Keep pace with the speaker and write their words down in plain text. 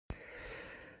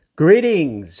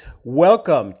Greetings.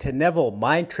 Welcome to Neville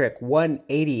Mind Trick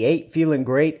 188. Feeling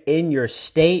great in your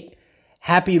state.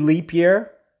 Happy leap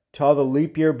year to all the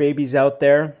leap year babies out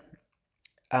there.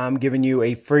 I'm giving you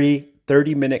a free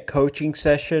 30-minute coaching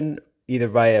session either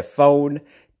via phone,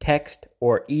 text,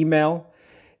 or email.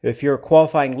 If you're a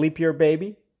qualifying leap year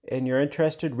baby and you're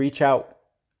interested, reach out.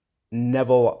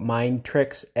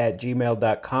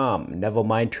 NevilleMindTricks@gmail.com.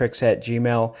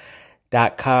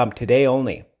 NevilleMindTricks@gmail.com. Today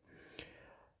only.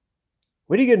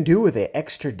 What are you going to do with the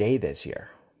extra day this year?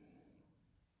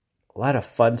 A lot of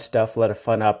fun stuff, a lot of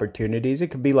fun opportunities. It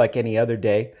could be like any other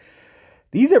day.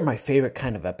 These are my favorite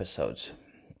kind of episodes.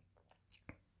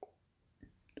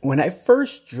 When I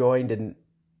first joined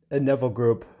a Neville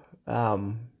group,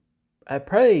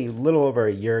 probably a little over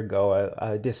a year ago,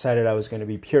 I decided I was going to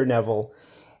be pure Neville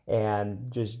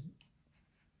and just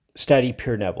study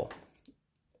pure Neville.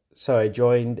 So I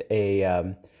joined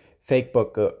a fake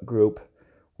book group,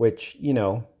 which, you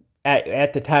know,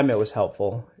 at the time it was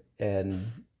helpful,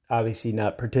 and obviously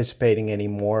not participating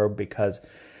anymore because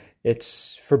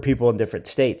it's for people in different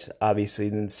states. Obviously,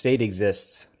 the state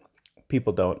exists.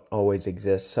 People don't always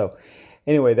exist. So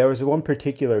anyway, there was one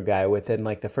particular guy within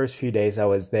like the first few days I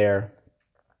was there,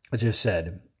 he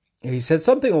said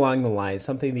something along the lines,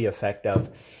 something to the effect of,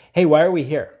 hey, why are we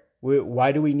here?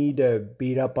 Why do we need to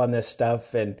beat up on this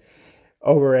stuff and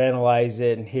overanalyze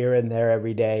it and here and there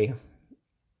every day?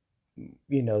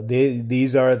 You know,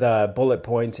 these are the bullet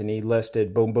points, and he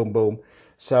listed boom, boom, boom.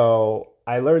 So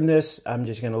I learned this. I'm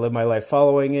just going to live my life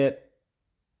following it.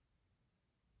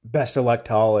 Best of luck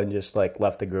to all, and just like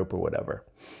left the group or whatever.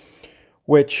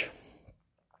 Which,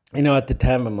 you know, at the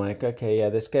time I'm like, okay, yeah,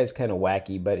 this guy's kind of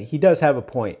wacky, but he does have a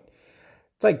point.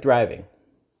 It's like driving.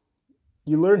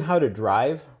 You learn how to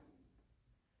drive,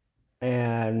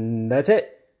 and that's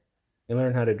it. You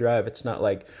learn how to drive. It's not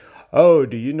like, oh,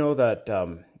 do you know that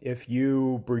if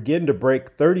you begin to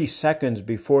brake 30 seconds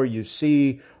before you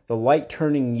see the light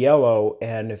turning yellow,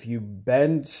 and if you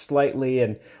bend slightly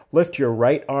and lift your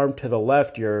right arm to the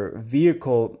left, your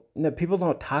vehicle... No, people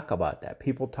don't talk about that.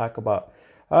 People talk about,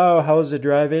 oh, how was the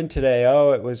drive in today?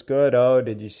 Oh, it was good. Oh,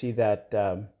 did you see that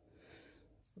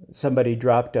somebody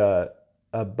dropped a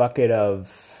bucket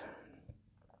of...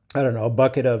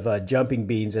 jumping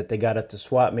beans that they got at the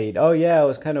swap meet. Oh, yeah, it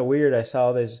was kind of weird. I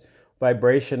saw this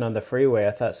vibration on the freeway.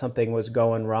 I thought something was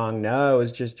going wrong. No, it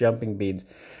was just jumping beans.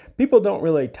 People don't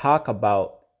really talk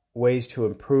about ways to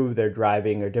improve their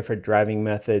driving or different driving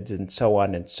methods and so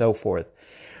on and so forth.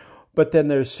 But then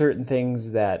there's certain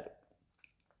things that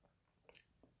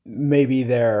maybe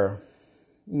they're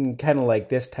kind of like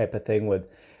this type of thing with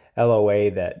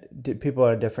LOA, that people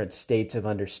are in different states of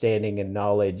understanding and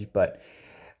knowledge, but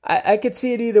I could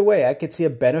see it either way. I could see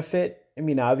a benefit. I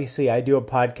mean, obviously, I do a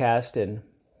podcast and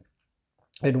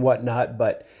whatnot,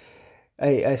 but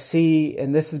I see,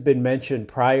 and this has been mentioned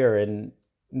prior in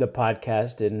the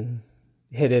podcast and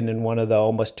hidden in one of the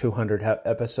almost 200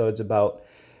 episodes about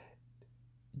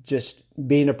just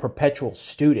being a perpetual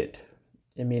student.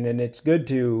 I mean, and it's good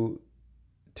to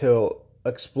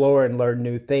explore and learn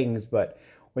new things, but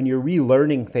when you're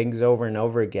relearning things over and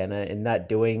over again and not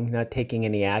taking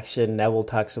any action, Neville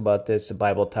talks about this, the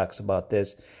Bible talks about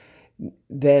this,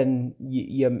 then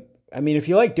if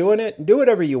you like doing it, do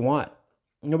whatever you want.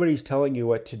 Nobody's telling you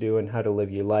what to do and how to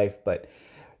live your life, but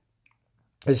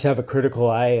just have a critical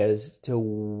eye as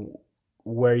to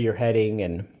where you're heading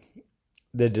and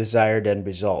the desired end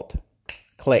result.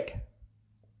 Click,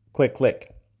 click,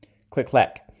 click, click,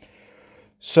 clack.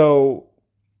 So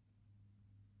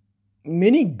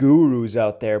many gurus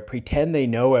out there pretend they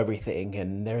know everything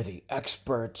and they're the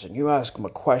experts, and you ask them a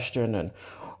question and,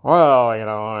 well, you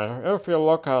know, if you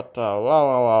look at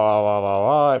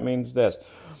it means this.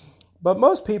 But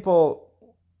most people,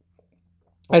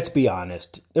 let's be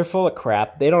honest, they're full of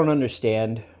crap. They don't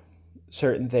understand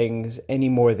certain things any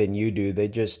more than you do. They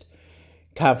just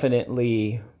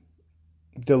confidently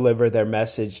deliver their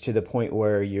message to the point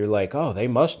where you're like, oh, they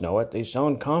must know it. They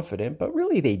sound confident, but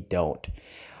really they don't.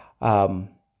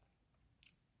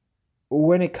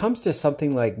 When it comes to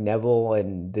something like Neville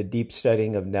and the deep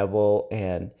studying of Neville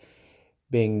and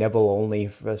being Neville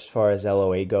only as far as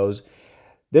LOA goes,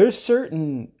 there's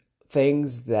certain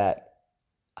things that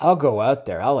I'll go out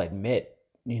there, I'll admit,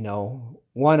 you know,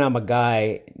 one, I'm a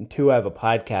guy, and two, I have a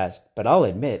podcast, but I'll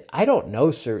admit, I don't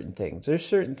know certain things. There's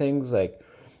certain things like,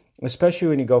 especially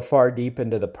when you go far deep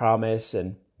into the promise,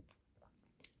 and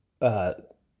I'm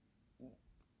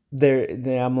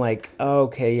like, oh,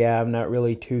 okay, yeah, I'm not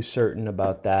really too certain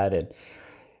about that.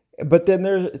 But then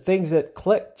there's things that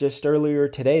clicked. Just earlier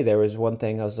today, there was one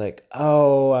thing I was like,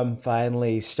 oh, I'm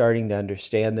finally starting to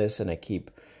understand this, and I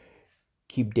keep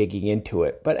keep digging into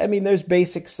it. But I mean, there's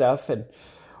basic stuff and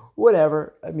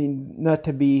whatever. I mean, not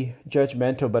to be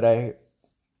judgmental, but I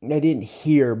didn't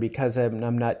hear because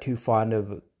I'm not too fond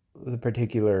of the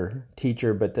particular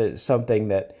teacher, but there's something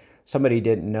that somebody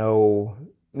didn't know.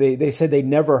 They said they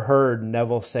never heard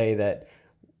Neville say that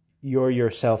you're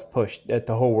yourself pushed, that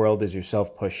the whole world is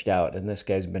yourself pushed out, and this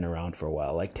guy's been around for a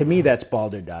while. Like, to me, that's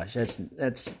balderdash.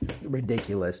 That's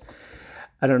ridiculous.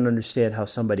 I don't understand how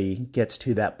somebody gets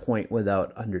to that point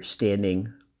without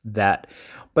understanding that.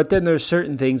 But then there's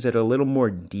certain things that are a little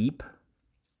more deep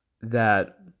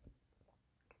that,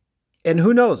 and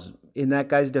who knows, in that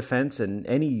guy's defense and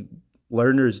any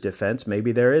learner's defense,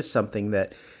 maybe there is something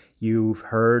that you've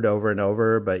heard over and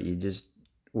over, but you just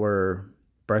were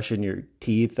brushing your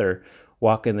teeth or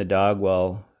walking the dog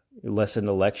while you listened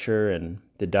to lecture and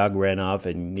the dog ran off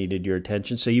and needed your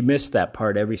attention. So you missed that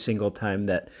part every single time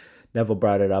that Neville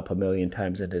brought it up a million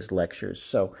times in his lectures.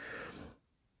 So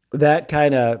that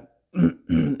kind of,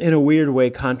 in a weird way,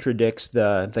 contradicts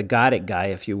the got it guy,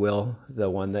 if you will, the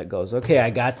one that goes, okay,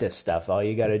 I got this stuff. All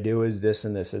you got to do is this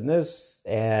and this and this,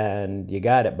 and you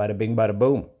got it. Bada bing, bada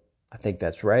boom. I think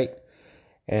that's right.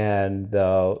 And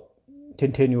the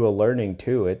continual learning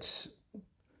too. It's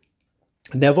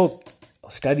Neville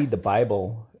studied the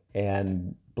Bible,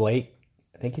 and Blake,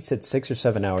 I think he said 6 or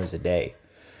 7 hours a day.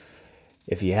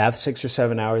 If you have 6 or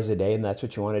 7 hours a day and that's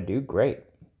what you want to do, great.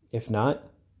 If not,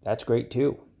 that's great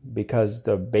too, because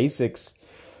the basics,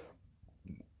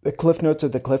 the Cliff Notes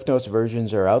of the Cliff Notes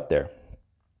versions are out there.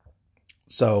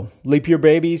 So leap year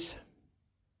babies,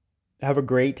 have a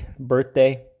great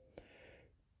birthday.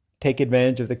 Take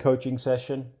advantage of the coaching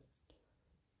session.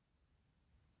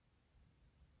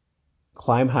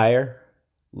 Climb higher.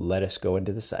 Let us go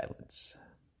into the silence.